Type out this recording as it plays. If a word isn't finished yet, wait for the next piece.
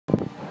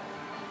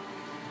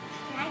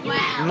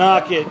Wow.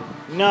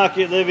 Knock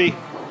it, Livy.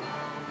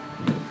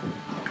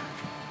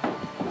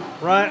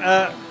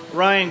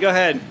 Ryan, go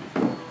ahead.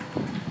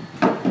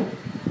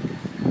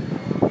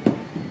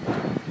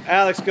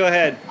 Alex, go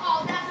ahead.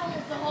 Oh, that's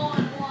almost a hole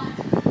in one.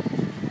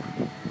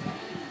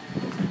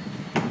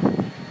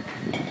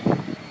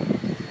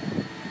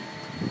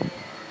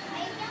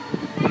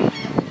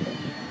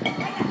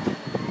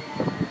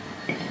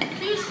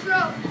 Two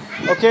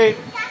strokes. Okay.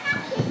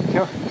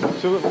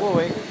 So we'll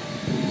wait.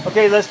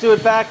 Okay, let's do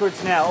it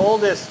backwards now.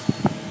 Oldest.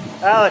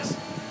 Alex.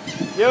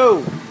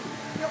 Yo.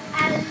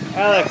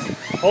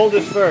 Alex,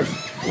 oldest first.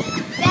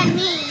 Then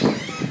me.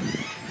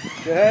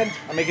 Go ahead.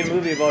 I'm making a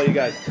movie of all you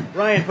guys.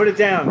 Ryan, put it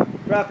down.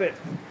 Drop it.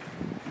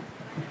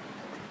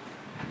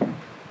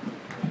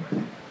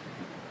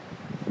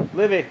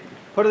 Livy,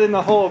 put it in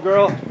the hole,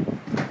 girl. In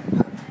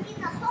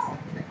the hole.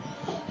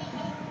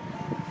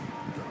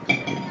 Can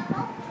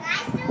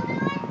I still do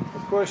it?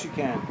 Of course you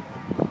can.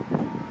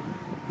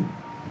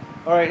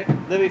 All right,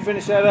 Livy,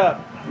 finish that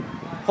up.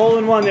 Hole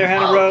in one there,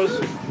 Hannah Rose.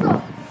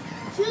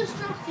 Two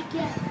strokes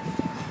again.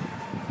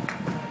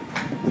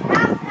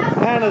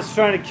 Hannah's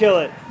trying to kill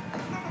it.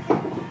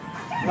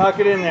 Knock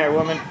it in there,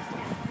 woman.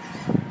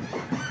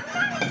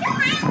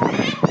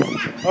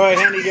 All right,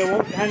 Hannah, you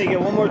get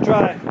one more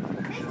try.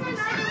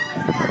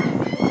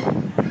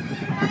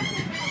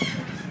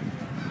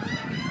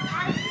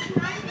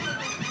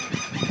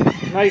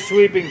 Nice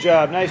sweeping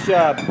job. Nice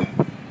job.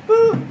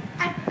 Woo.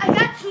 I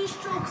got two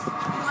strokes.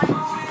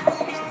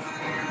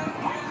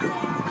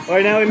 All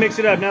right, now we mix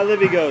it up. Now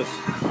Livy goes.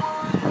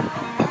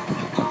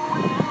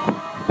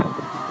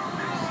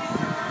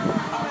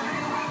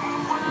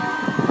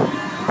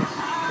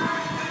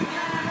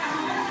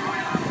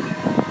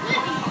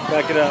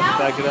 Back it up,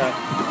 back it up,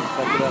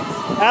 back it up.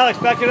 Alex,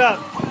 back it up.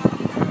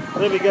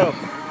 Livy, go.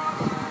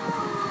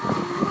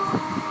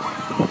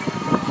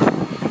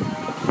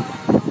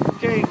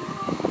 Okay,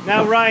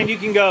 now Ryan, you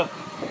can go.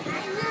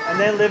 And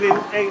then Livy,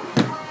 hey,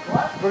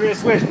 we're going to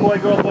switch boy,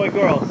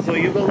 girl. So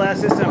you go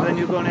last this time, then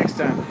you go next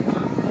time.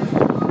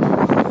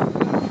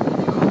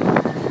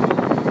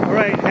 All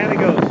right, Hannah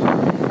goes.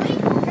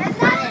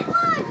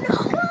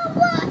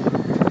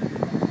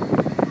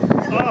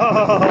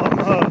 Oh,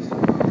 almost.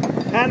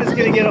 Hannah's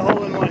going to get a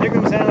hole in one. Here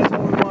comes Hannah's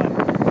hole in one.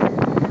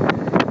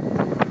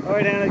 All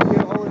right, Hannah, get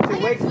a hole in two.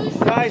 Wait,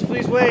 guys,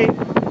 please wait.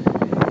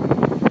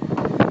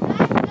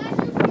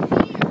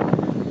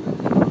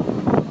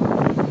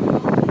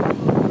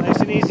 Nice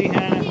and easy,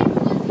 Hannah.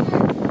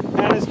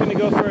 Hannah's going to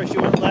go first. She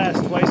went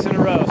last twice in a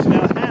row. So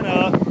now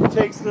Hannah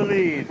takes the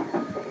lead.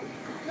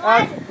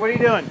 Alex, what are you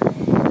doing?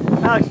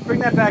 Alex, bring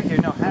that back here.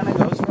 No, Hannah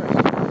goes first.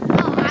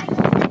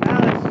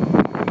 Alex,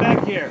 come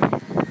back here.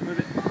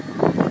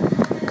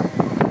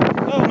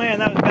 Oh man,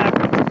 that was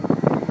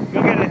backwards.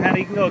 Go get it, Hannah.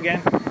 You can go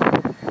again.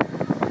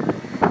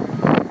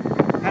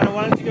 Hannah,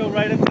 why don't you go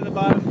right up to the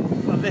bottom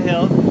of the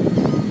hill?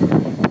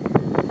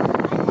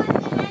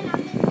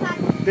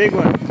 Big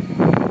one.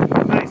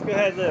 Nice. Go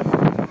ahead, Liv.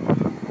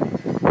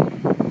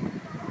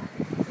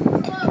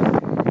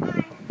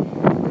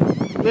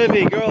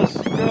 Livy, girls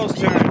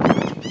turn.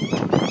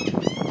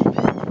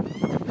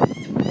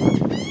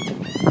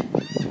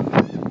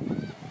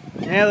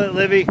 Nail it,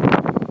 Livy.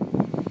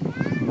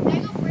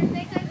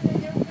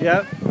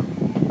 Yep.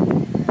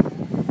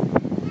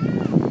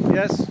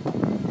 Yes.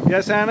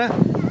 Yes, Hannah?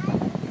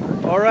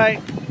 All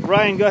right.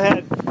 Ryan, go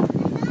ahead.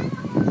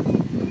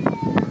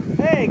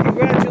 Hey,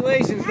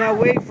 congratulations. Now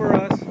wait for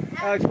us.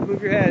 Alex,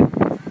 move your head.